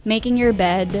Making your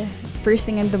bed first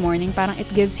thing in the morning, parang it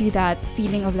gives you that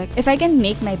feeling of like, if I can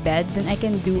make my bed, then I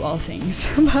can do all things.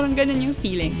 Parang ganun yung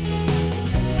feeling.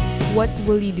 What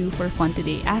will you do for fun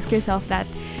today? Ask yourself that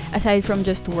aside from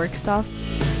just work stuff.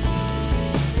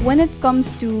 When it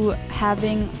comes to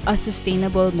having a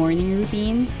sustainable morning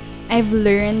routine, I've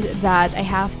learned that I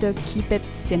have to keep it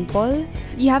simple.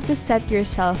 You have to set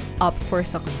yourself up for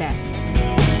success.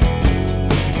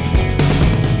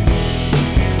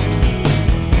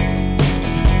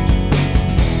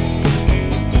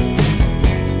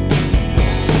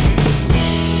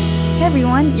 Hey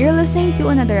everyone, you're listening to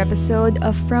another episode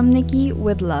of From Nikki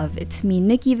with Love. It's me,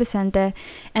 Nikki Vicente,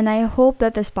 and I hope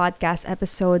that this podcast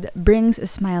episode brings a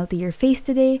smile to your face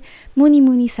today. Mooney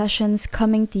Mooney Sessions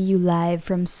coming to you live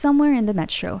from somewhere in the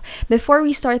metro. Before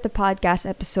we start the podcast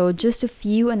episode, just a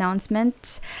few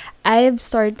announcements. I've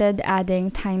started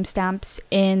adding timestamps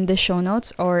in the show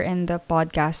notes or in the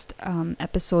podcast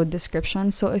episode description.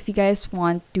 So if you guys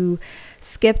want to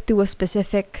skip to a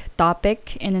specific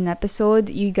topic in an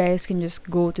episode, you guys can just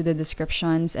go to the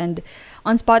descriptions. And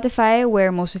on Spotify,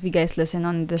 where most of you guys listen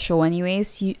on the show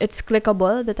anyways, it's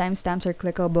clickable. The timestamps are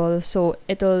clickable. So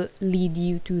it'll lead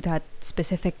you to that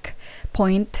specific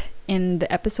point in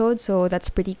the episode, so that's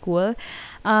pretty cool.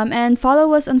 And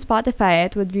follow us on Spotify.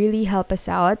 It would really help us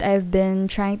out. I've been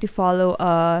trying to follow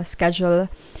a schedule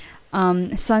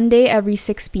Sunday every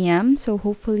 6 p.m. So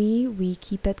hopefully we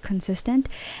keep it consistent.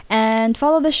 And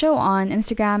follow the show on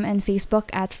Instagram and Facebook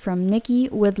at From Nikki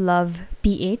with Love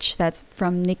PH. That's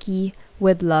From Nikki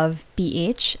with Love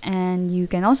PH. And you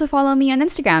can also follow me on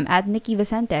Instagram at Nikki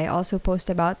Vicente. I also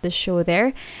post about the show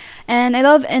there. And I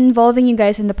love involving you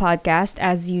guys in the podcast,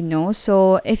 as you know.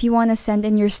 So if you want to send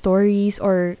in your stories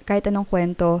or kahit anong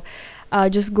kwento,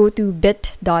 just go to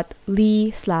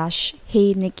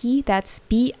bit.ly/heynikki. That's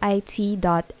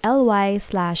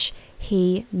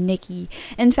bit.ly/heynikki.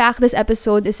 In fact, this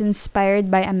episode is inspired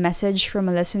by a message from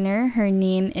a listener. Her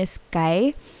name is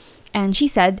Kai. And she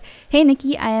said, "Hey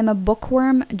Nikki, I am a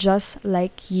bookworm just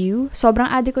like you.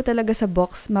 Sobrang addict ko talaga sa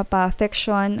books, mapa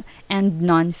fiction and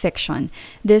non-fiction.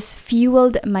 This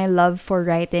fueled my love for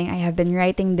writing. I have been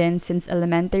writing din since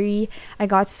elementary. I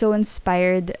got so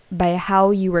inspired by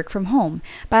how you work from home.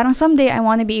 Parang someday I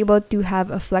want to be able to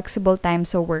have a flexible time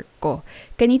sa work ko.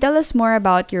 Can you tell us more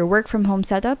about your work from home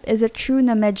setup? Is it true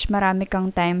na medj marami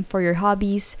kang time for your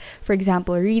hobbies? For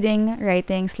example, reading,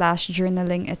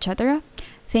 writing/journaling, etc.?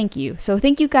 Thank you." So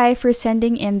thank you, Kai, for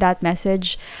sending in that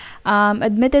message.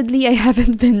 Admittedly, I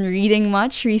haven't been reading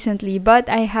much recently,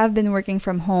 but I have been working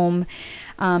from home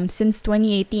since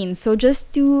 2018. So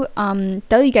just to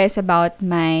tell you guys about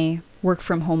my work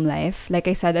from home life. Like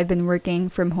I said, I've been working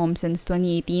from home since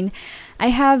 2018.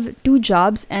 I have 2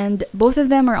 jobs and both of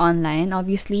them are online,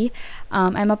 obviously.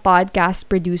 I'm a podcast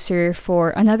producer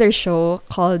for another show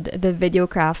called The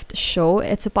Videocraft Show.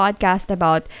 It's a podcast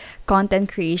about content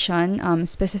creation,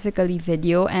 specifically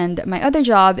video. And my other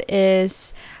job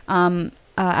is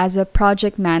as a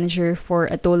project manager for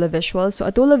Atola Visuals. So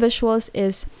Atola Visuals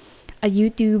is a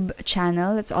YouTube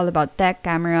channel. It's all about tech,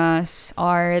 cameras,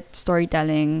 art,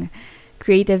 storytelling,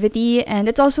 creativity, and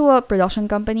it's also a production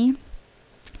company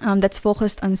that's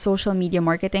focused on social media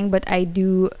marketing, but I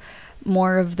do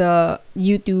more of the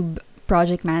YouTube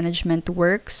project management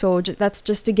work. So that's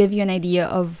just to give you an idea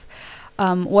of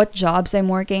what jobs I'm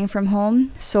working from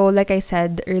home. So like I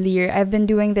said earlier, I've been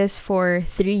doing this for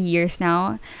 3 years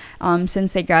now,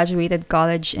 since I graduated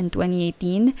college in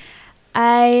 2018.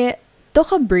 I took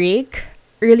a break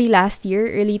early last year,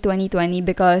 early 2020,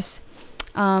 because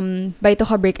by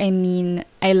took a break, I mean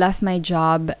I left my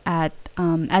job at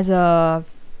as a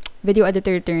video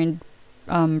editor turned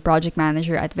project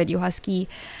manager at Video Husky,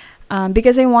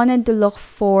 because I wanted to look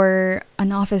for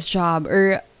an office job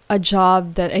or a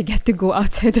job that I get to go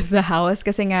outside of the house.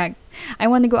 Kasi nga, I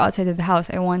want to go outside of the house.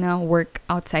 I want to work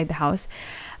outside the house.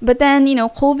 But then,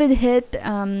 COVID hit,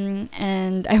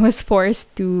 and I was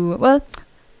forced to,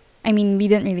 we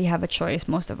didn't really have a choice,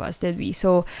 most of us, did we?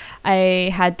 So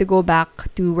I had to go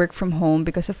back to work from home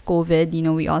because of COVID.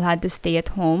 We all had to stay at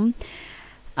home.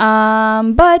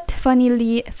 But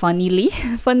funnily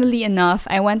enough,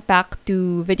 I went back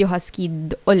to Video Husky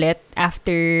ulit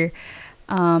after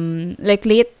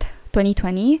late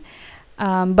 2020.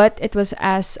 But it was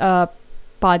as a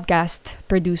podcast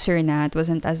producer na. It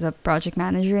wasn't as a project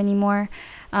manager anymore.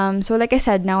 So like I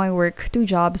said, now I work 2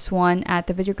 jobs, one at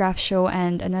the Videocraft Show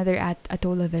and another at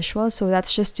Atola Visual. So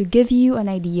that's just to give you an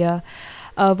idea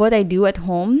of what I do at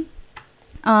home.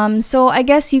 So I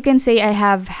guess you can say I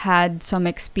have had some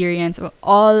experience.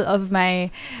 All of my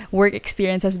work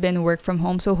experience has been work from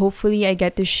home. So hopefully I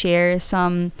get to share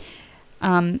some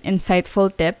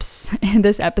insightful tips in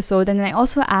this episode. And I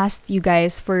also asked you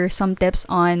guys for some tips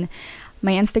on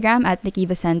my Instagram at Nikki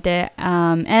Vicente.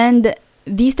 And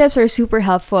these tips are super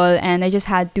helpful, and I just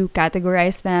had to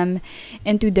categorize them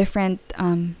into different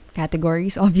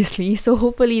categories, obviously. So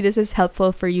hopefully this is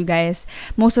helpful for you guys.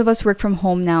 Most of us work from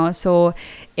home now, so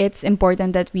it's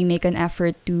important that we make an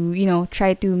effort to,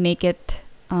 try to make it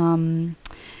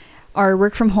our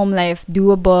work from home life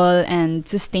doable and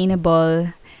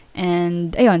sustainable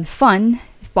and fun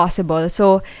if possible.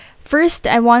 So first,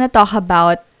 I want to talk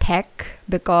about tech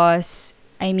because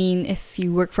if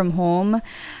you work from home,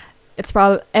 it's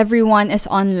probably everyone is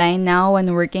online now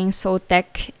when working, so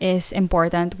tech is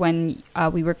important when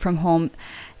we work from home.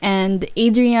 And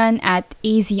Adrian at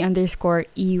AZ_EYDS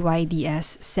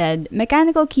said,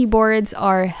 mechanical keyboards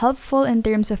are helpful in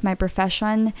terms of my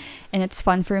profession and it's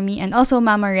fun for me. And also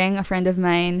Mama Reng, a friend of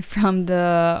mine from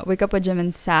the Wake Up with Jim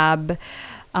and Sab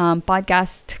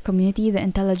podcast community, the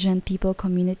Intelligent People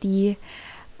community.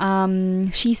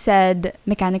 She said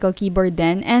mechanical keyboard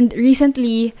then. And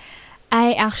recently,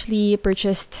 I actually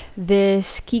purchased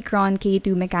this Keychron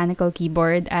K2 mechanical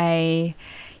keyboard. I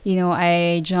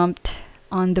jumped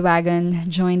on the wagon,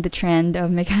 joined the trend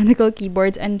of mechanical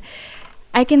keyboards, and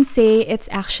I can say it's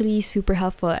actually super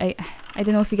helpful. I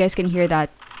don't know if you guys can hear that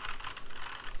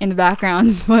in the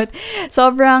background, but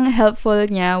sobrang helpful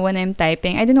niya when I'm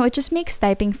typing. I don't know, it just makes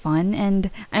typing fun, and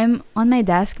I'm on my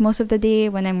desk most of the day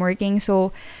when I'm working,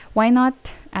 so why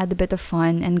not add a bit of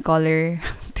fun and color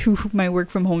to my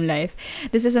work from home life?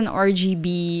 This is an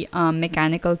RGB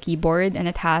mechanical keyboard, and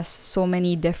it has so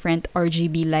many different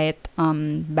RGB light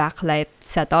backlight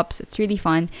setups. It's really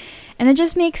fun, and it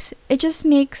just makes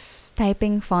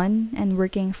typing fun and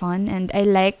working fun. And I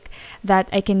like that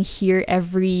I can hear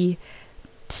every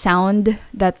sound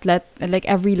that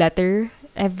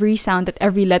every sound that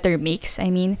every letter makes.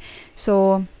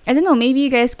 So I don't know, maybe you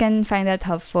guys can find that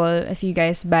helpful if you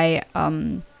guys buy a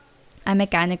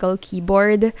mechanical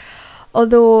keyboard.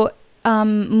 Although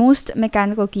most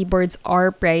mechanical keyboards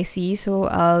are pricey, so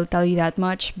I'll tell you that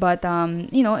much. But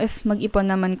if mag-ipon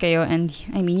naman kayo, and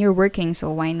you're working, so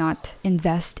why not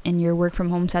invest in your work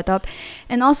from home setup?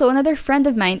 And also another friend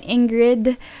of mine,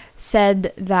 Ingrid,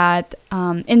 said that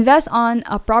invest on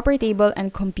a proper table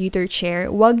and computer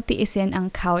chair. Wag tiisin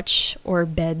ang couch or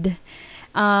bed.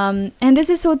 And this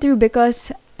is so true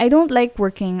because I don't like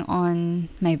working on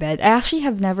my bed. I actually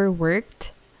have never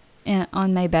worked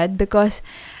on my bed because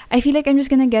I feel like I'm just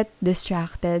gonna get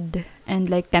distracted and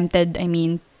tempted,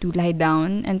 to lie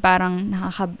down, and parang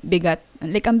nakakabigat.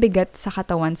 Ang bigat sa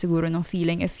katawan siguro ng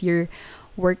feeling if you're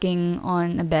working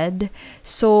on a bed.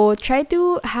 So try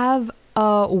to have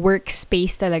a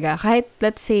workspace talaga. Kahit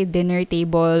let's say dinner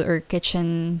table or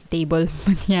kitchen table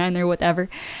man yan or whatever.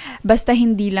 Basta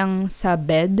hindi lang sa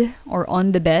bed or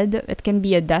on the bed. It can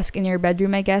be a desk in your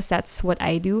bedroom, I guess. That's what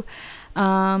I do.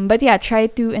 But yeah, try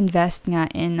to invest nga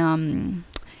in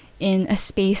a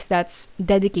space that's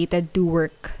dedicated to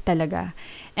work talaga.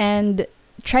 And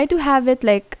try to have it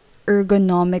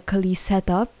ergonomically set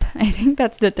up. I think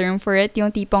that's the term for it.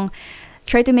 Yung tipong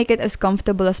try to make it as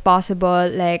comfortable as possible.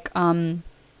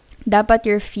 Dapat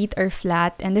your feet are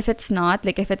flat, and if it's not,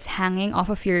 if it's hanging off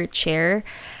of your chair,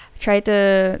 try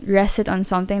to rest it on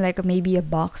something like maybe a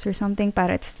box or something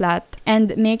para it's flat.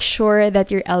 And make sure that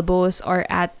your elbows are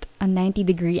at a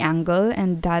 90-degree angle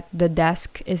and that the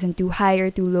desk isn't too high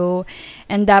or too low.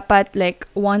 And dapat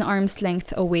 1 arm's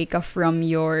length away ka from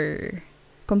your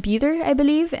computer, I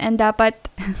believe. And dapat,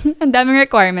 ang daming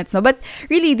requirements, no? But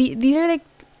really, these are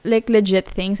legit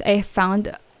things. I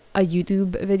found a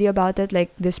YouTube video about it,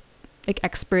 this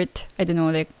expert, I don't know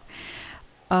if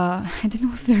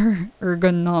they're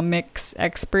ergonomics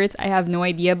experts, I have no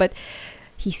idea, but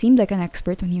he seemed like an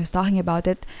expert when he was talking about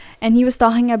it. And he was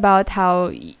talking about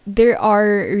how there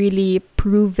are really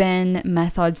proven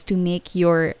methods to make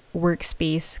your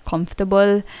workspace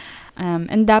comfortable.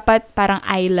 And dapat parang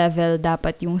eye level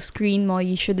dapat yung screen mo.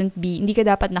 Hindi ka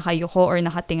dapat nakayuko or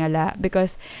nakatingala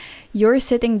because you're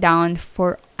sitting down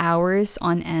for hours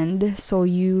on end. So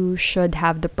you should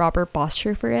have the proper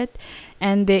posture for it.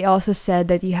 And they also said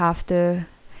that you have to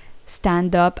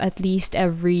stand up at least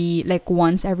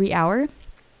once every hour.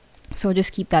 So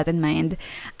just keep that in mind.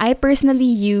 I personally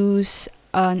use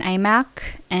an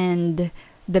iMac and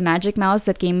the Magic Mouse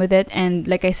that came with it, and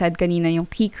like I said kanina, yung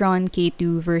Keychron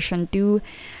K2 version 2.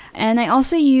 And I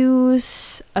also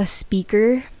use a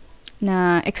speaker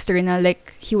na external,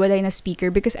 hiwalay na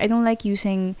speaker, because I don't like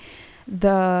using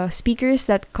the speakers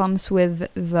that comes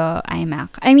with the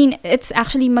iMac. It's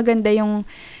actually maganda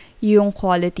yung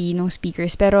quality ng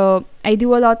speakers. Pero I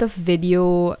do a lot of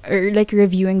video or like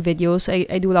reviewing videos. I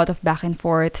do a lot of back and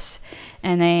forths,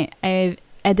 and I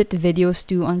edit videos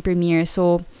too on Premiere.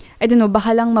 So I don't know,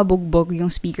 baka lang mabugbog yung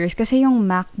speakers kasi yung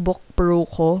MacBook Pro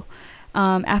ko,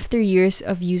 after years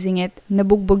of using it,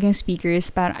 nabugbog yung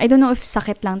speakers. Parang, I don't know if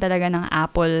sakit lang talaga ng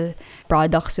Apple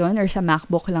products yun or sa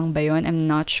MacBook lang ba yun. I'm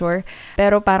not sure.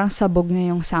 Pero parang sabog na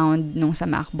yung sound nung sa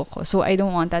MacBook ko. So I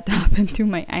don't want that to happen to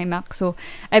my iMac. So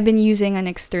I've been using an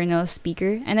external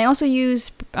speaker. And I also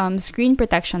use screen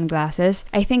protection glasses.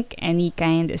 I think any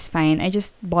kind is fine. I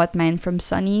just bought mine from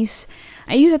Sonny's.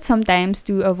 I use it sometimes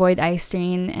to avoid eye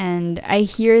strain, and I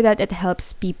hear that it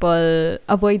helps people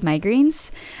avoid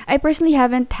migraines. I personally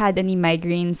haven't had any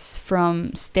migraines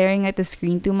from staring at the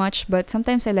screen too much, but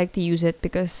sometimes I like to use it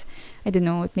because I don't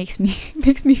know, it makes me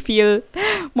makes me feel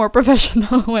more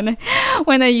professional when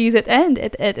I use it, and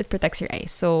it protects your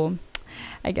eyes. So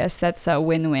I guess that's a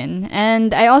win-win.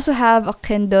 And I also have a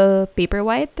Kindle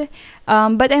Paperwhite,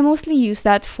 but I mostly use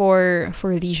that for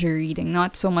leisure reading,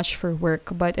 not so much for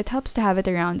work. But it helps to have it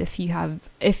around if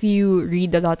you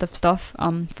read a lot of stuff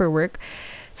for work.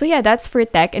 So yeah, that's for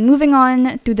tech. And moving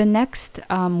on to the next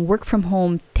work from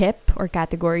home tip or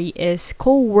category is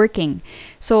co-working.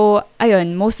 So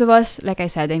ayun, most of us, like I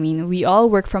said, I mean, we all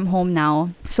work from home now.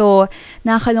 So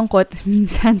nakakalungkot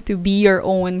minsan to be your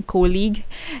own colleague,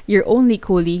 your only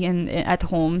colleague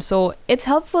at home. So it's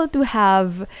helpful to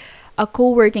have a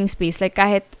co-working space, like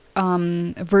kahit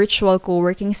virtual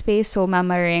co-working space. So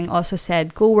Mama Ring also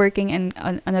said co-working, and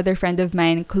another friend of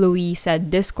mine, Chloe, said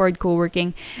Discord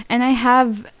co-working. And I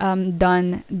have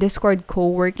done Discord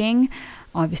co-working,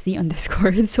 obviously on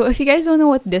Discord. So if you guys don't know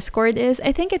what Discord is,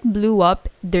 I think it blew up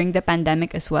during the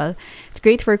pandemic as well. It's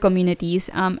great for communities.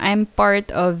 I'm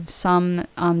part of some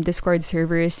Discord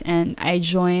servers, and I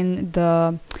join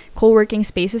the co-working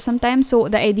spaces sometimes. So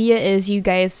the idea is you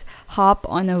guys hop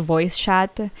on a voice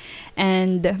chat,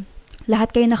 and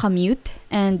lahat kayo naka-mute,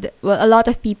 and well, a lot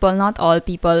of people, not all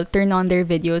people, turn on their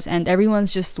videos, and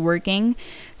everyone's just working.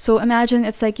 So imagine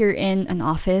it's like you're in an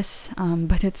office,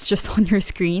 but it's just on your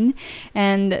screen.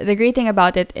 And the great thing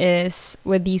about it is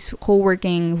with these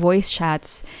co-working voice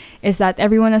chats is that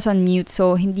everyone is on mute,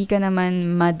 so hindi ka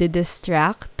naman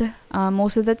madidistract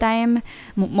most of the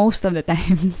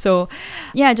time. So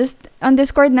yeah, just on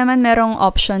Discord naman merong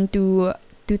option to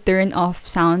turn off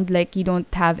sound, like you don't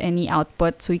have any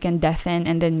output, so you can deafen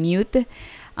and then mute.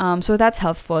 So that's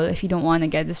helpful if you don't want to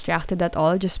get distracted at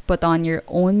all. Just put on your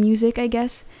own music, I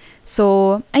guess.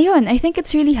 So ayun, I think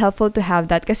it's really helpful to have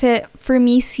that, kasi for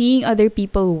me, seeing other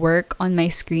people work on my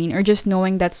screen, or just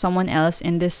knowing that someone else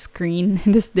in this screen,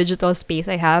 in this digital space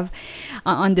I have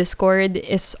on Discord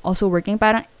is also working,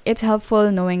 parang it's helpful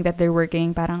knowing that they're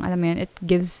working. Parang alam mo yun,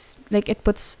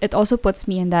 it also puts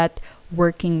me in that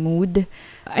working mood.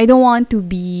 I don't want to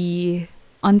be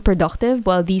unproductive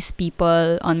while these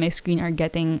people on my screen are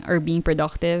being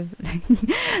productive.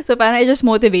 So parang it just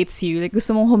motivates you, like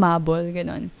gusto mong humabol,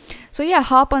 ganon. So yeah,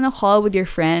 hop on a call with your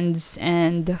friends,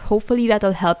 and hopefully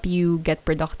that'll help you get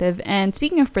productive. And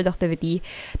speaking of productivity,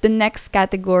 the next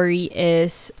category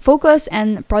is focus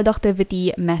and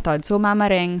productivity method. So Mama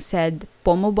Reng said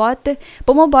Pomobot.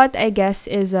 Pomobot, I guess,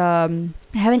 is I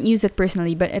haven't used it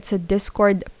personally, but it's a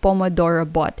Discord Pomodoro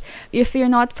bot. If you're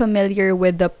not familiar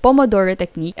with the Pomodoro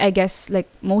technique, I guess like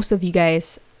most of you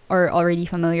guys are already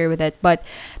familiar with it. But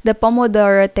the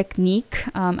Pomodoro technique,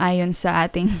 ayon sa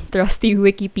ating trusty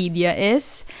Wikipedia,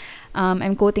 is,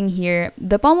 I'm quoting here,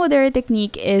 the Pomodoro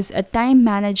technique is a time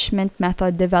management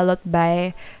method developed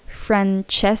by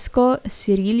Francesco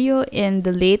Cirillo in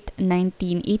the late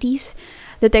 1980s.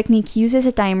 The technique uses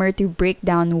a timer to break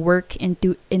down work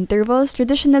into intervals,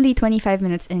 traditionally 25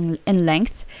 minutes in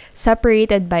length,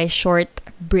 separated by short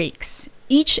breaks.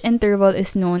 Each interval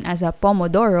is known as a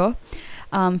pomodoro,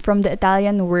 from the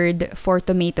Italian word for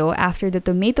tomato, after the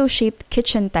tomato-shaped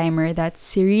kitchen timer that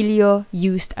Cirillo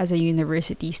used as a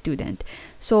university student.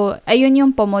 So, ayun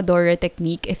yung Pomodoro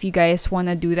technique if you guys want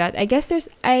to do that.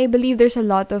 I believe there's a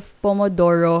lot of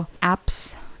Pomodoro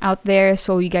apps out there,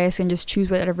 so you guys can just choose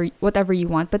whatever you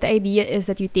want. But the idea is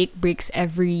that you take breaks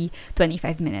every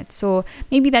 25 minutes. So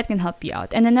maybe that can help you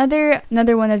out. And another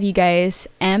one of you guys,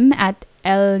 M at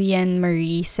Elian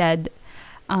Marie, said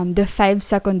the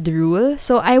 5-second rule.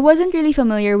 So I wasn't really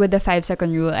familiar with the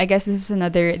 5-second rule. I guess this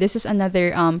is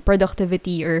another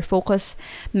productivity or focus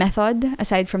method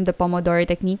aside from the Pomodoro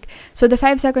technique. So the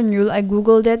 5-second rule, I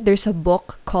googled it. There's a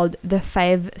book called The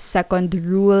 5-Second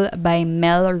Rule by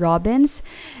Mel Robbins,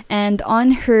 and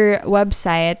on her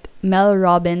website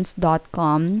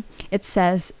melrobbins.com. It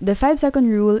says the 5 second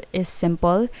rule is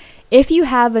simple. If you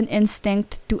have an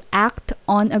instinct to act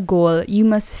on a goal, you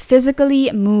must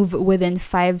physically move within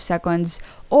 5 seconds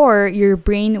or your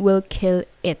brain will kill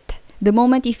it. The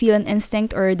moment you feel an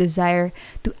instinct or a desire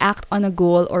to act on a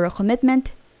goal or a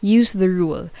commitment, use the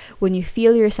rule. When you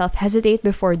feel yourself hesitate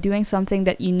before doing something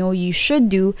that you know you should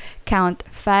do, count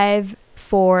 5,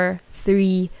 4,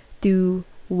 3, 2,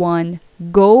 1,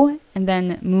 go, and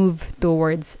then move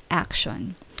towards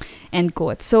action. End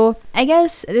quote. So I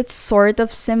guess it's sort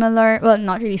of similar. Well,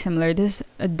 not really similar. This is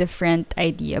a different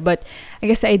idea, but I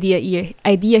guess the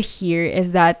idea here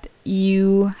is that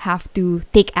you have to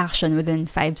take action within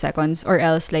 5 seconds, or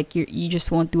else like you just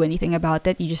won't do anything about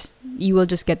it. You will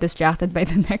just get distracted by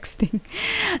the next thing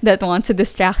that wants to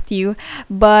distract you.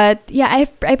 But yeah,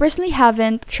 I personally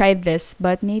haven't tried this,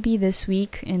 but maybe this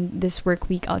week, in this work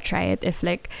week, I'll try it.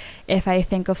 If I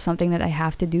think of something that I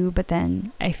have to do, but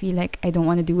then I feel like I don't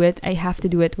want to do it, I have to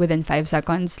do it within 5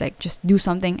 seconds. Like just do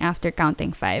something after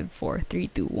counting 5, 4, 3,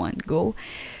 2, 1, go.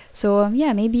 So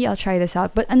yeah, maybe I'll try this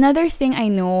out. But another thing I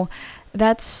know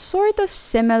that's sort of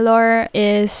similar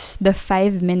is the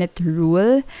 5 minute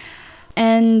rule.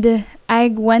 And I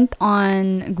went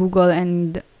on Google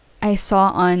and I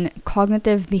saw on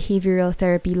Cognitive Behavioral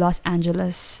Therapy Los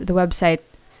Angeles, the website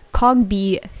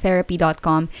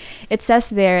cogbtherapy.com. It says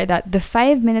there that the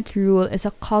 5 minute rule is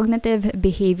a cognitive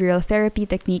behavioral therapy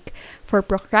technique for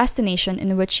procrastination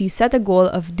in which you set a goal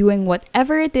of doing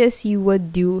whatever it is you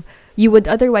would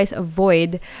otherwise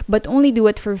avoid, but only do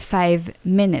it for 5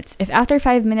 minutes. If after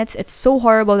 5 minutes it's so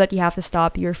horrible that you have to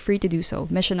stop, you're free to do so.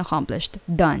 Mission accomplished.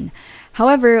 Done.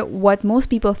 However, what most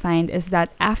people find is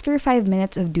that after 5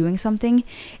 minutes of doing something,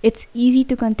 it's easy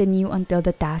to continue until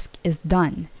the task is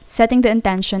done. Setting the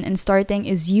intention and starting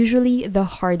is usually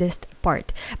the hardest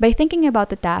part. By thinking about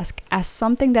the task as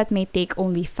something that may take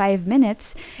only 5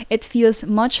 minutes, it feels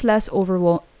much less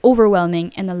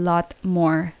overwhelming and a lot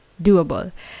more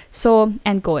doable. So,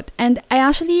 end quote. And I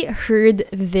actually heard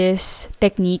this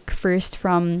technique first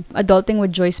from Adulting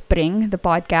with Joyce Pring, the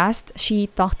podcast. She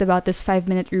talked about this 5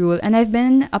 minute rule and I've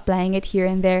been applying it here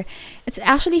and there. It's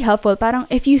actually helpful. Parang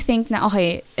if you think na,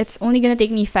 okay, it's only gonna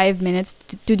take me 5 minutes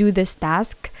to do this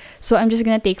task, so I'm just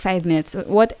gonna take 5 minutes.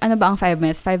 Ano ba ang 5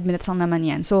 minutes? 5 minutes lang naman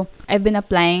yan. So, I've been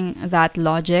applying that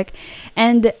logic.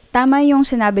 And tama yung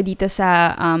sinabi dito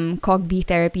sa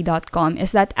cogbtherapy.com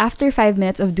is that after 5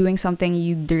 minutes of doing something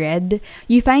you dread,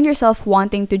 you find yourself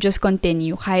wanting to just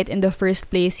continue kahit in the first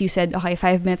place you said, okay,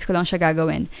 5 minutes ko lang siya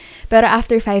gagawin. Pero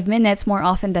after 5 minutes, more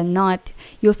often than not,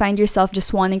 you'll find yourself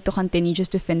just wanting to continue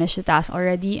just to finish the task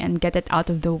already and get it out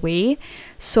of the way.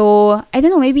 So, I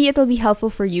don't know, maybe it'll be helpful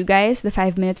for you guys, the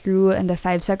 5 minute rule and the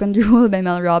 5 second rule by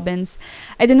Mel Robbins.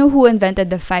 I don't know who invented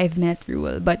the 5 minute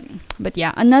rule, but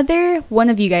yeah. Another one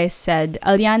of you guys said,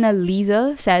 Aliana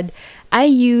Liesel said, I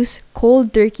use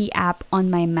Cold Turkey app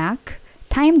on my Mac.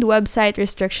 Timed website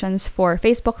restrictions for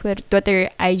Facebook, Twitter,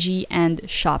 IG, and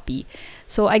Shopee.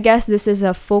 So I guess this is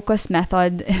a focus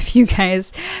method if you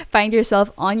guys find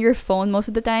yourself on your phone most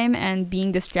of the time and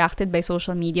being distracted by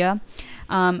social media.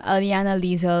 Aliana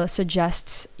Liesel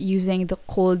suggests using the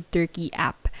Cold Turkey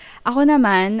app. Ako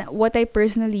naman, what I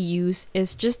personally use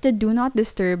is just the Do Not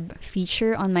Disturb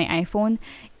feature on my iPhone.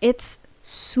 It's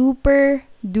super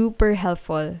duper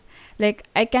helpful. Like,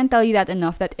 I can't tell you that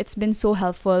enough that it's been so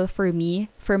helpful for me,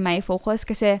 for my focus.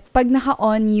 Kasi pag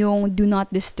naka-on yung Do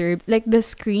Not Disturb, like the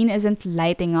screen isn't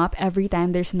lighting up every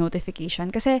time there's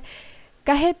notification. Kasi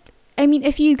kahit, I mean,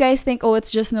 if you guys think, oh, it's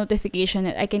just notification,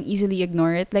 I can easily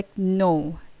ignore it. Like,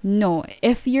 no.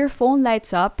 If your phone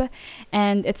lights up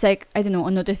and it's like, I don't know,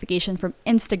 a notification from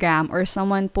Instagram or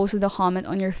someone posted a comment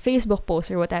on your Facebook post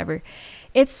or whatever,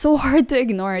 it's so hard to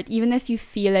ignore it. Even if you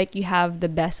feel like you have the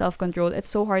best self-control, it's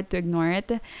so hard to ignore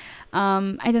it.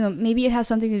 I don't know, maybe it has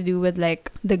something to do with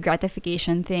like the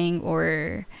gratification thing,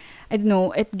 or I don't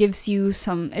know, it gives you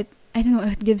it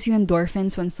gives you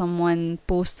endorphins when someone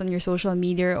posts on your social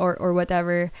media or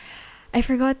whatever. I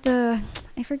forgot the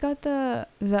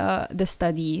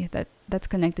study that's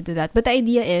connected to that. But the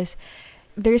idea is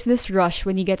there's this rush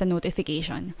when you get a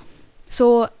notification.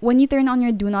 So when you turn on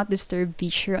your Do Not Disturb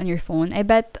feature on your phone, I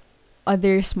bet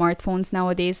other smartphones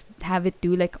nowadays have it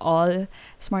too. Like all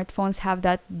smartphones have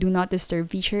that Do Not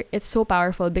Disturb feature. It's so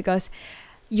powerful because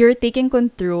you're taking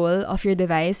control of your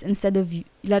device instead of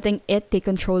letting it take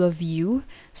control of you.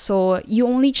 So you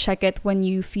only check it when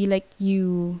you feel like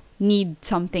you need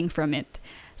something from it.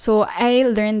 So I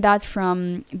learned that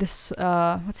from this,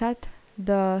 what's that?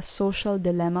 The Social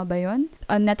Dilemma ba yun?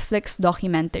 A Netflix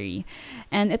documentary.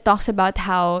 And it talks about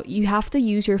how you have to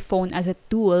use your phone as a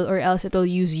tool or else it'll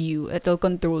use you. It'll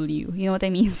control you. You know what I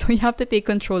mean? So you have to take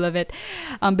control of it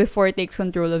before it takes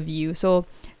control of you. So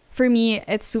for me,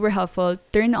 it's super helpful.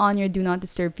 Turn on your Do Not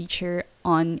Disturb feature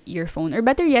on your phone. Or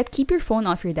better yet, keep your phone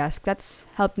off your desk. That's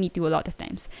helped me too a lot of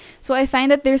times. So I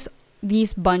find that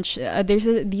these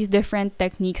different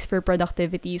techniques for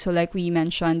productivity. So like we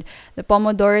mentioned, the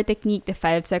Pomodoro technique, the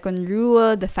 5-second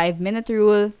rule, the 5-minute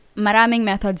rule. Maraming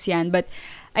methods yan. But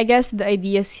I guess the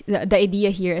idea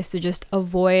here is to just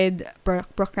avoid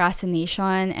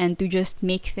procrastination and to just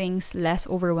make things less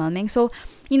overwhelming. So,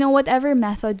 whatever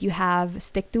method you have,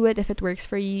 stick to it if it works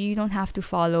for you. You don't have to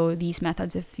follow these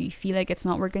methods if you feel like it's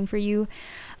not working for you.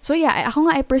 So yeah,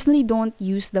 I personally don't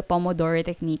use the Pomodoro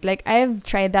technique. Like I've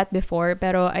tried that before,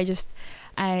 pero I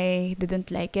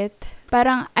didn't like it.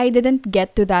 Parang I didn't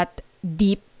get to that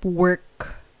deep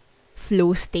work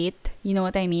flow state. You know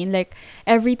what I mean? Like,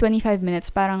 every 25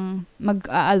 minutes, parang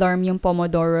mag-alarm yung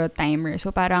Pomodoro timer.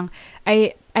 So, parang,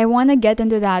 I wanna get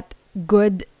into that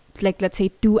good, like, let's say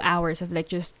 2 hours of, like,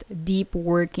 just deep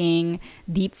working,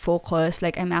 deep focus.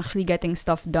 Like, I'm actually getting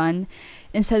stuff done.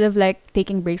 Instead of, like,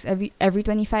 taking breaks every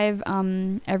 25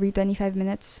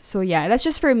 minutes. So, yeah, that's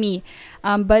just for me.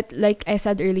 But, like I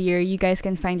said earlier, you guys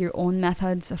can find your own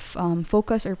methods of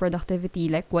focus or productivity,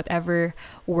 like, whatever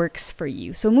works for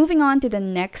you. So, moving on to the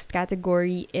next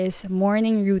category is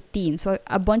morning routine. So,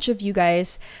 a bunch of you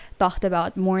guys talked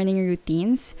about morning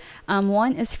routines.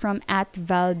 One is from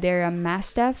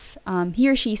 @ValderaMastef. He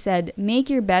or she said, make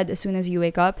your bed as soon as you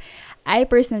wake up. I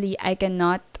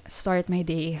cannot start my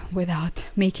day without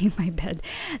making my bed.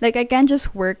 Like, I can't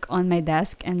just work on my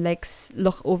desk and like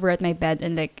look over at my bed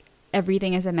and like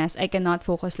everything is a mess. I cannot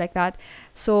focus like that.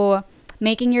 So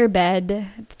making your bed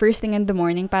first thing in the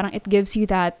morning, parang it gives you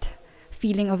that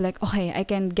feeling of like, okay, I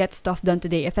can get stuff done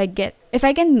today. If I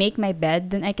can make my bed,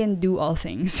 then I can do all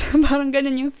things. Parang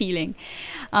ganun yung feeling.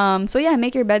 So yeah,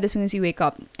 make your bed as soon as you wake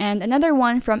up. And another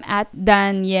one from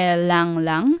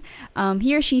 @DanielLangLang.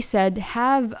 He or she said,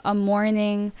 have a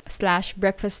morning /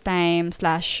 breakfast time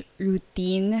 /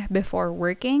 routine before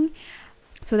working.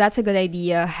 So that's a good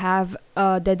idea. Have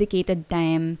a dedicated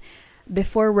time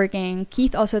before working.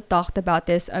 Keith also talked about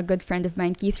this. A good friend of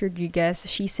mine, Keith Rodriguez,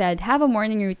 she said, have a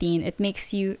morning routine. It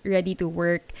makes you ready to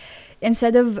work.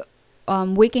 Instead of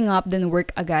waking up, then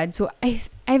work agad. So I've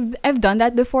done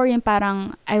that before. Yung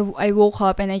parang I woke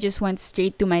up and I just went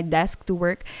straight to my desk to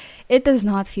work. It does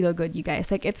not feel good, you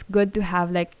guys. Like, it's good to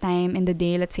have like time in the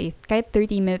day. Let's say kahit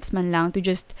 30 minutes man lang to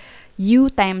just you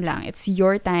time lang. It's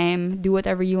your time. Do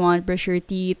whatever you want. Brush your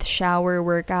teeth, shower,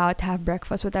 work out, have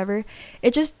breakfast, whatever.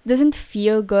 It just doesn't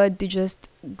feel good to just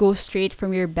go straight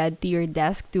from your bed to your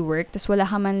desk to work. Tas wala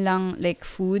ka man lang like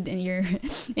food in your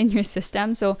in your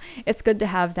system. So it's good to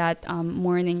have that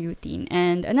morning routine.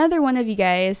 And another one of you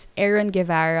guys, Aaron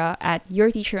Guevara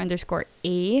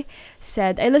 @yourteacher_A,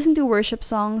 said, I listen to worship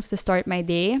songs to start my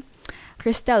day.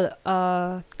 Christelle,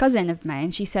 a cousin of mine,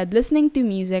 she said, listening to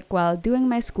music while doing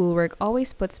my schoolwork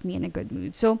always puts me in a good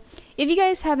mood. So if you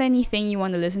guys have anything you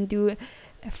want to listen to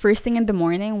first thing in the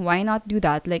morning, why not do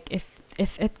that? Like, if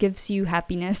it gives you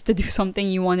happiness to do something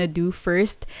you want to do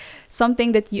first,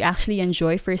 something that you actually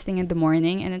enjoy first thing in the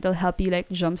morning, and it'll help you like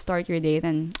jumpstart your day,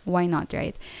 then why not,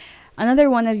 right? Another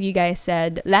one of you guys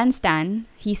said, Lanstan,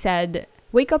 he said,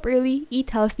 wake up early, eat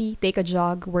healthy, take a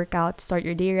jog, work out, start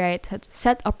your day right,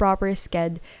 set a proper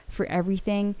sked for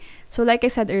everything. So like I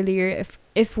said earlier,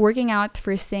 if working out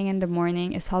first thing in the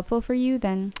morning is helpful for you,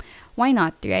 then why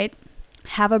not, right?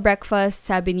 Have a breakfast,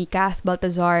 sabi ni Kath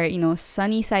Baltazar,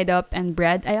 sunny side up and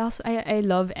bread. I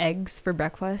love eggs for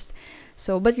breakfast.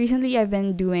 So, but recently I've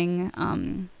been doing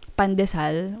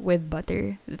pandesal with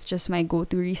butter. That's just my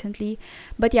go-to recently.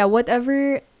 But yeah,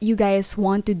 whatever you guys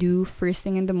want to do first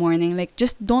thing in the morning, like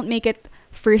just don't make it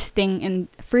first thing in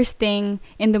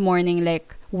the morning,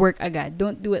 like work agad.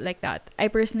 Don't do it like that. I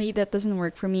personally, that doesn't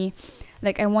work for me.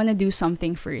 Like, I want to do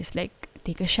something first, like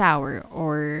take a shower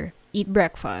or eat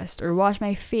breakfast or wash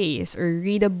my face or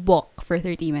read a book for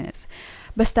 30 minutes.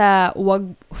 Basta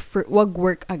wag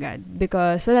work agad,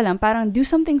 because wala lang, parang do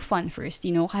something fun first,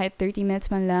 kahit 30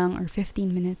 minutes man lang or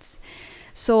 15 minutes.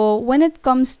 So when it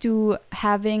comes to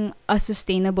having a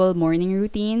sustainable morning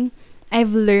routine,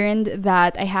 I've learned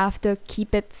that I have to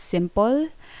keep it simple,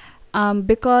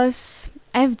 because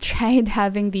I've tried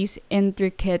having these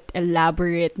intricate,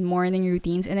 elaborate morning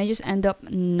routines and I just end up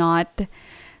not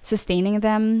sustaining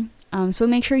them. So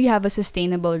make sure you have a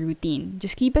sustainable routine.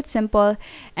 Just keep it simple,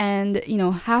 and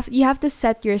you have to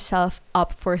set yourself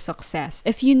up for success.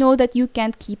 If you know that you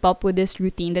can't keep up with this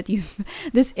routine that you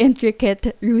this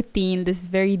intricate routine, this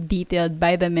very detailed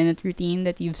by the minute routine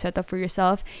that you've set up for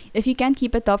yourself, if you can't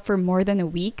keep it up for more than a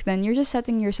week, then you're just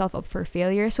setting yourself up for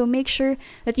failure. So make sure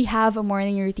that you have a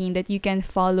morning routine that you can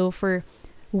follow for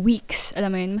weeks.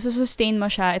 Alam mo yun, masusustain mo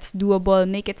siya, it's doable,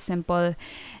 make it simple.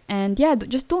 And yeah,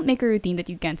 just don't make a routine that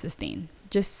you can't sustain.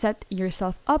 Just set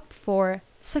yourself up for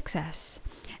success.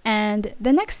 And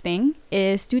the next thing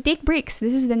is to take breaks.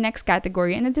 This is the next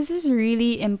category, and this is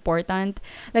really important.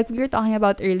 Like we were talking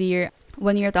about earlier,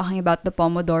 when you're talking about the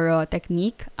Pomodoro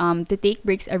technique, to take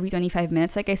breaks every 25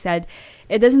 minutes. Like I said,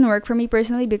 it doesn't work for me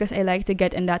personally because I like to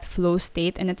get in that flow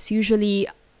state, and it's usually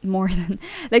more than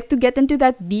like to get into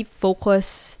that deep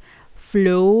focus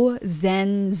flow,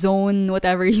 zen zone,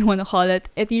 whatever you want to call it.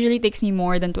 It usually takes me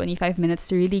more than 25 minutes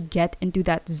to really get into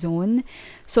that zone.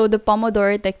 So the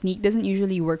Pomodoro technique doesn't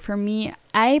usually work for me.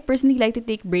 I personally like to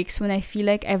take breaks when I feel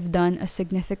like I've done a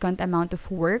significant amount of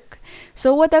work.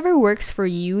 So whatever works for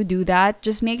you, do that.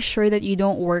 Just make sure that you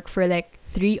don't work for like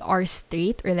 3 hours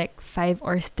straight or like 5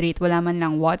 hours straight. Wala man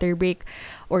lang water break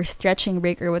or stretching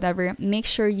break or whatever. Make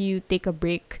sure you take a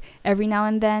break every now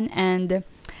and then. And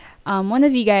one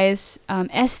of you guys,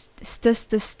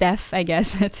 Steph, I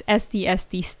guess, it's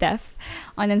STST Steph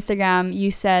on Instagram, you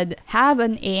said have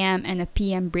an AM and a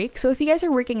PM break. So if you guys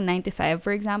are working 9 to 5,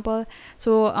 for example,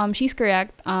 so she's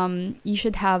correct. You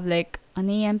should have like an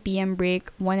AM, PM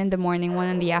break, one in the morning, one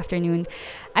in the afternoon.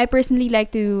 I personally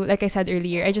like to, like I said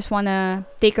earlier, I just want to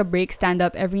take a break, stand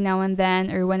up every now and then,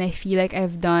 or when I feel like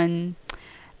I've done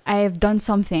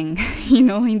something,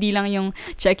 hindi lang yung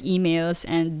check emails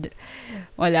and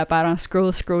wala, parang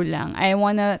scroll lang. I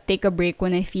wanna take a break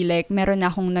when I feel like meron na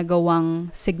akong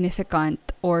nagawang significant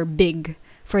or big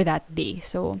for that day.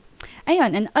 So,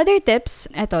 ayun. And other tips,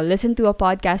 eto, listen to a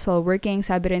podcast while working,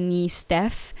 sabi rin ni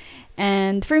Steph.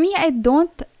 And for me, I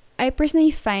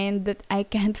personally find that I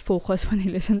can't focus when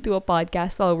I listen to a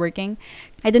podcast while working.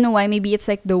 I don't know why. Maybe it's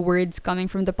like the words coming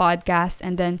from the podcast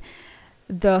and then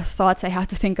the thoughts I have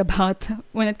to think about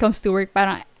when it comes to work.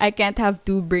 Parang I can't have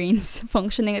two brains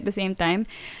functioning at the same time.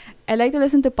 I like to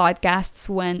listen to podcasts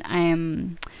when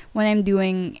I'm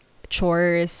doing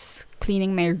chores,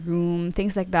 cleaning my room,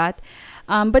 things like that.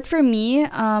 But for me,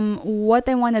 what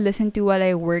I want to listen to while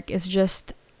I work is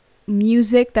just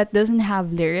music that doesn't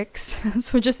have lyrics.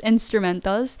 So just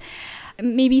instrumentals.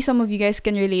 Maybe some of you guys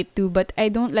can relate to, but I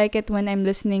don't like it when I'm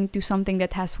listening to something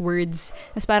that has words.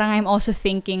 As parang I'm also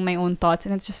thinking my own thoughts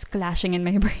and it's just clashing in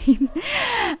my brain.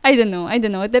 I don't know.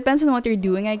 It depends on what you're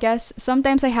doing, I guess.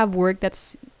 Sometimes I have work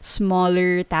that's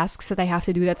smaller tasks that I have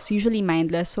to do that's usually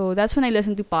mindless. So that's when I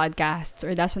listen to podcasts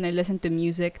or that's when I listen to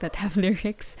music that have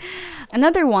lyrics.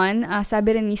 Another one,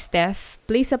 sabi rin ni Steph,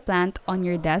 place a plant on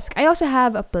your desk. I also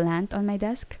have a plant on my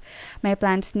desk. My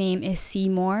plant's name is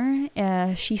Seymour.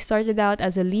 She started out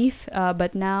as a leaf,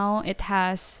 but now it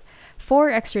has 4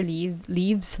 extra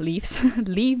leaves,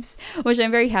 which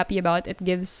I'm very happy about. It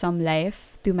gives some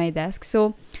life to my desk.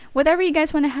 So whatever you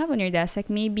guys want to have on your desk, like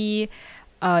maybe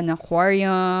an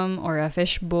aquarium or a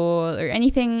fishbowl or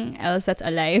anything else that's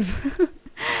alive,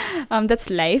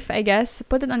 that's life, I guess,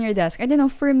 put it on your desk. I don't know,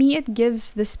 for me it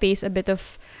gives the space a bit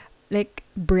of like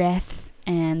breath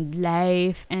and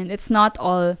life, and it's not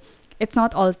all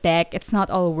tech, it's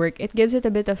not all work. It gives it a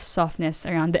bit of softness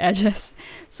around the edges.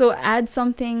 So add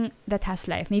something that has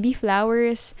life, maybe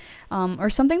flowers, or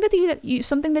something that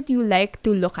you like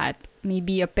to look at.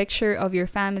 Maybe a picture of your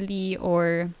family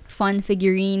or fun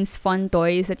figurines, fun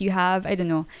toys that you have. I don't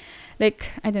know,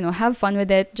 have fun with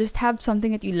it. Just have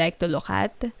something that you like to look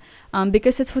at,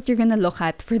 because it's what you're gonna look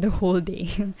at for the whole day.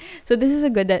 So this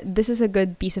is a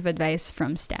good piece of advice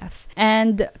from Steph.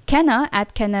 And Kenna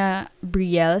at Kenna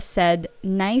Brielle said,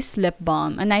 nice lip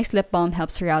balm. A nice lip balm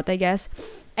helps her out, I guess.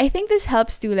 I think this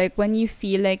helps too, like when you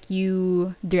feel like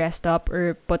you dressed up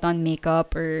or put on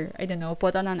makeup or, I don't know,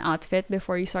 put on an outfit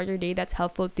before you start your day. That's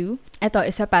helpful too. Eto,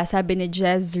 isa pa, sabi ni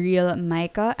Jezreel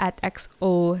Micah at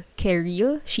XO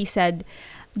Keril. She said,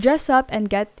 dress up and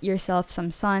get yourself some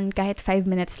sun, kahit 5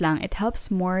 minutes lang. It helps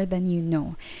more than you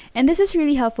know. And this is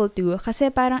really helpful too, kasi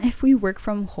parang if we work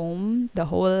from home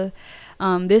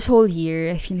this whole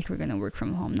year, I feel like we're gonna work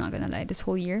from home, not gonna lie, this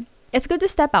whole year. It's good to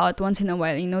step out once in a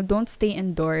while, don't stay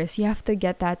indoors. You have to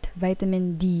get that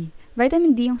vitamin D.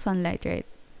 Vitamin D yung sunlight, right?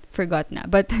 Forgot na.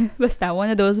 But basta, one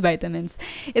of those vitamins.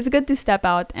 It's good to step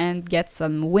out and get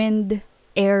some wind,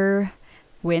 air,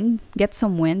 wind. Get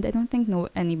some wind. I don't think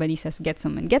anybody says get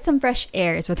some wind. Get some fresh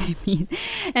air is what I mean.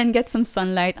 And get some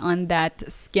sunlight on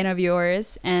that skin of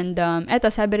yours. And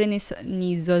eto, sabi rin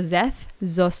ni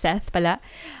Zoseth pala,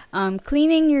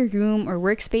 cleaning your room or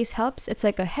workspace helps. It's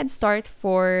like a head start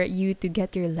for you to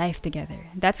get your life together.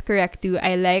 That's correct too.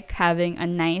 I like having a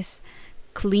nice,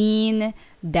 clean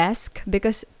desk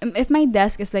because if my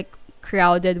desk is like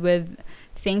crowded with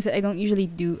things that I don't usually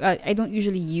do, I don't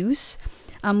usually use.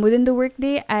 Within the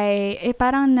workday,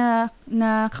 parang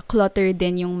na-clutter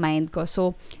din yung mind ko.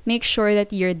 So, make sure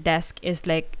that your desk is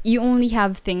like, you only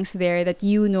have things there that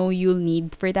you know you'll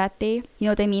need for that day. You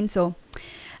know what I mean? So,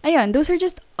 ayun, those are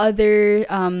just other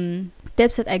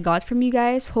tips that I got from you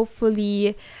guys.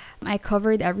 Hopefully, I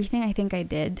covered everything. I think I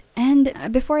did. And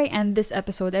before I end this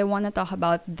episode, I want to talk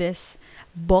about this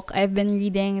book I've been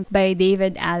reading by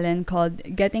David Allen called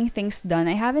Getting Things Done.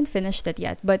 I haven't finished it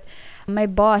yet, but my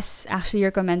boss actually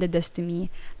recommended this to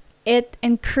me. It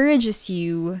encourages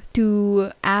you to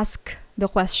ask the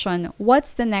question,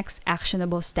 what's the next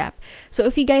actionable step? So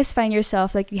if you guys find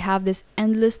yourself like you have this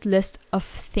endless list of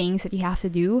things that you have to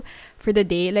do for the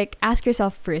day, like ask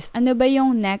yourself first, ano ba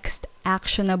yung next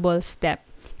actionable step?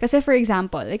 Kasi for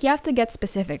example, like you have to get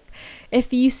specific.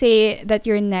 If you say that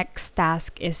your next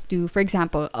task is to, for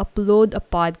example, upload a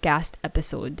podcast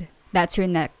episode, that's your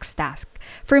next task.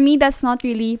 For me, that's not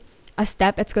really a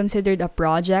step. It's considered a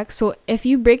project. So if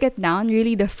you break it down,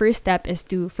 really the first step is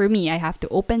to, for me, I have to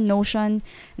open Notion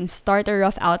and start a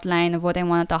rough outline of what I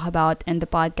want to talk about in the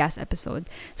podcast episode.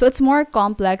 So it's more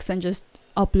complex than just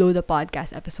upload a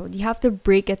podcast episode. You have to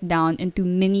break it down into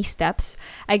mini steps.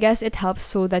 I guess it helps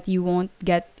so that you won't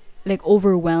get like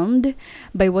overwhelmed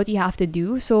by what you have to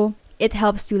do. So it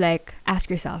helps to like ask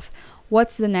yourself,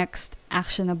 what's the next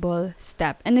actionable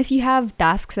step? And if you have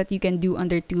tasks that you can do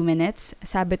under 2 minutes,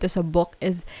 sabi to sa book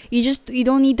is you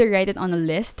don't need to write it on a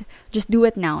list. Just do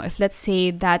it now. If let's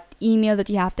say that email that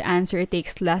you have to answer, it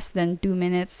takes less than 2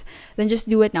 minutes, then just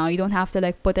do it now. You don't have to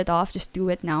like put it off. Just do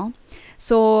it now.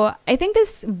 So I think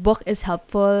this book is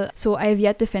helpful. So I've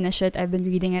yet to finish it. I've been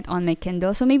reading it on my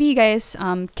Kindle. So maybe you guys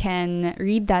can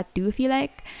read that too if you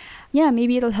like. Yeah,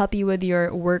 maybe it'll help you with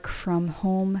your work from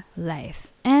home life.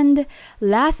 And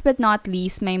last but not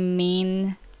least, my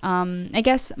main, I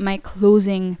guess my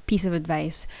closing piece of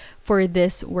advice for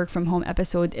this work from home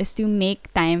episode is to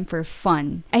make time for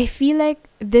fun. I feel like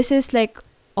this is like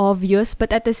obvious,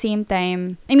 but at the same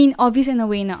time, I mean, obvious in a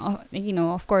way na,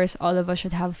 of course, all of us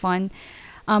should have fun.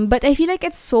 But I feel like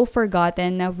it's so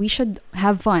forgotten that we should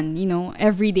have fun,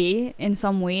 every day in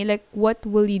some way. Like, what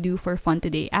will you do for fun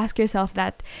today? Ask yourself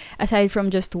that aside from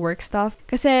just work stuff.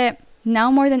 Kasi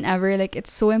now more than ever, like,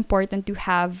 it's so important to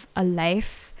have a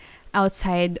life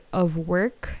outside of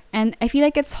work. And I feel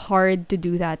like it's hard to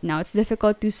do that now. It's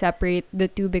difficult to separate the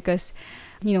two because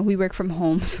we work from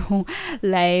home, so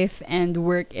life and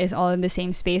work is all in the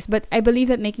same space. But I believe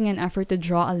that making an effort to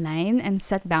draw a line and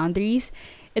set boundaries,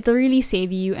 it'll really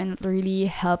save you and it'll really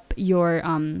help your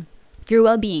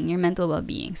well-being, your mental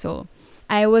well-being. So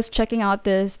I was checking out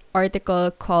this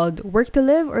article called Work to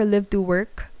Live or Live to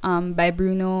Work by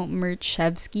Bruno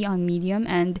Murchevsky on Medium.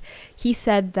 And he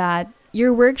said that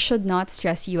your work should not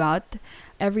stress you out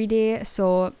every day.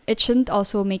 So it shouldn't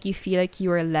also make you feel like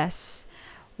you are less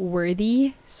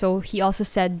worthy. So he also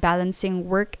said balancing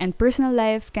work and personal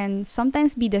life can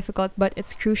sometimes be difficult, but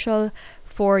it's crucial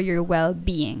for your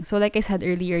well-being. So like I said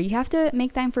earlier, you have to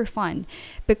make time for fun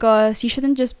because you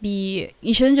shouldn't just be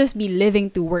living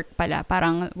to work pala.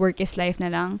 Parang work is life na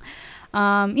lang.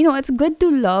 It's good to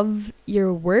love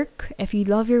your work. If you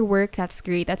love your work, that's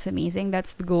great. That's amazing.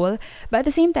 That's the goal. But at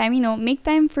the same time, make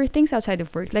time for things outside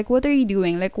of work. Like, what are you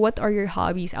doing? Like, what are your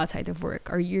hobbies outside of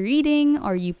work? Are you reading?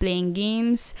 Are you playing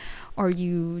games? Are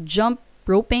you jumping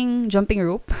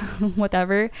rope?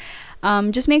 Whatever.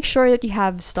 Just make sure that you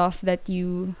have stuff that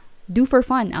you do for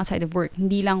fun outside of work.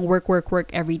 Hindi lang work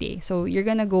every day. So you're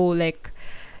gonna go like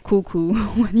cuckoo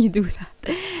when you do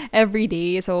that every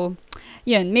day. So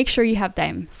make sure you have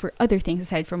time for other things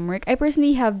aside from work. I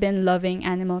personally have been loving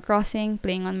Animal Crossing,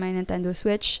 playing on my Nintendo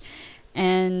Switch,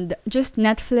 and just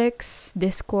Netflix,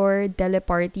 Discord,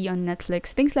 Teleparty on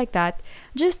Netflix, things like that.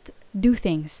 Just do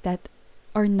things that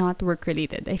are not work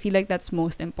related. I feel like that's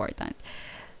most important.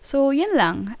 So yun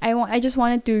lang. I just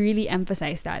wanted to really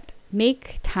emphasize that.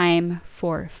 Make time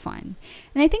for fun.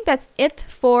 And I think that's it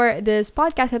for this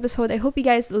podcast episode. I hope you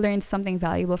guys learned something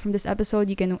valuable from this episode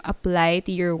you can apply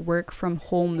to your work from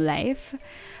home life.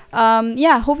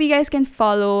 Yeah, hope you guys can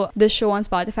follow the show on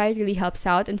Spotify. It really helps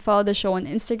out. And follow the show on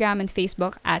Instagram and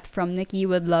Facebook at From Nikki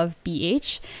with Love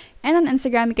PH. And on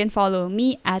Instagram, you can follow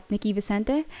me at Nikki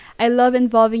Vicente. I love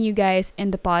involving you guys in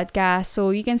the podcast.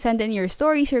 So you can send in your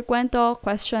stories, your kwento,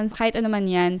 questions, kahit ano man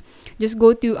yan. Just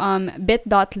go to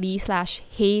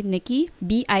bit.ly/heynikki,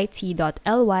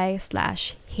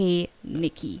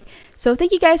 bit.ly/heynikki. So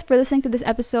thank you guys for listening to this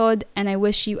episode, and I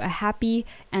wish you a happy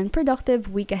and productive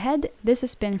week ahead. This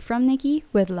has been From Nikki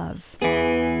with Love.